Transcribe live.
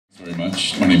Very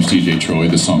much. My name's DJ Troy.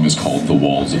 The song is called The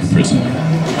Walls of Prison.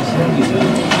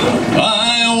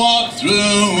 I walked through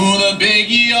the big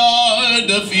yard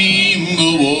to feel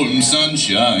the warm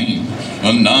sunshine.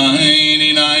 A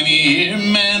 99-year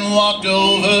man walked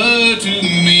over to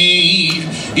me.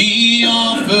 He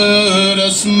offered a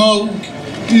smoke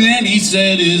and he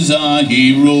said as I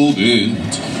rolled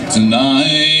it,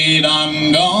 tonight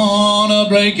I'm gonna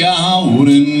break out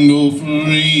and go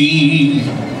free.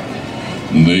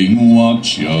 They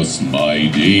watch us by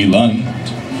daylight,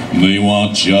 they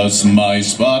watch us by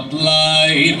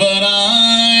spotlight, but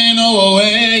I know a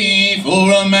way for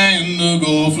a man to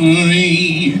go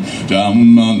free.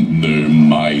 Down under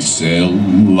my cell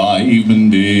I've been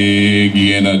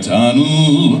digging a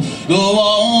tunnel. The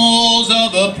walls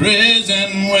of a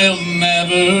prison will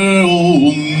never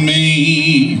hold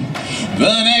me.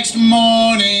 The next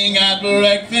morning at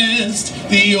breakfast,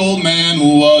 the old man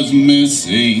was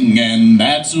missing, and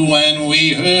that's when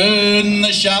we heard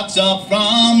the shots up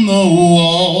from the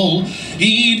wall.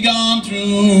 He'd gone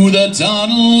through the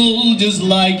tunnel just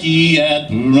like he had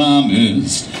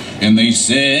promised, and they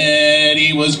said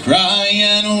he was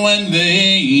crying when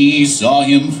they saw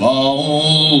him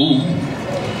fall.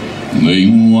 They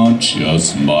watch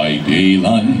us by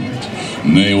daylight,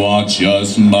 they watch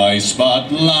us by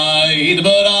spotlight,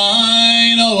 but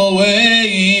I know a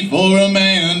way for a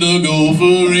man to go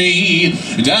free.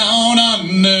 Down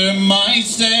under my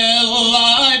cell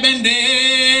I've been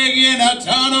digging a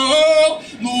tunnel.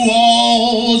 The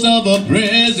walls of a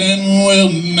prison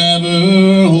will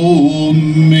never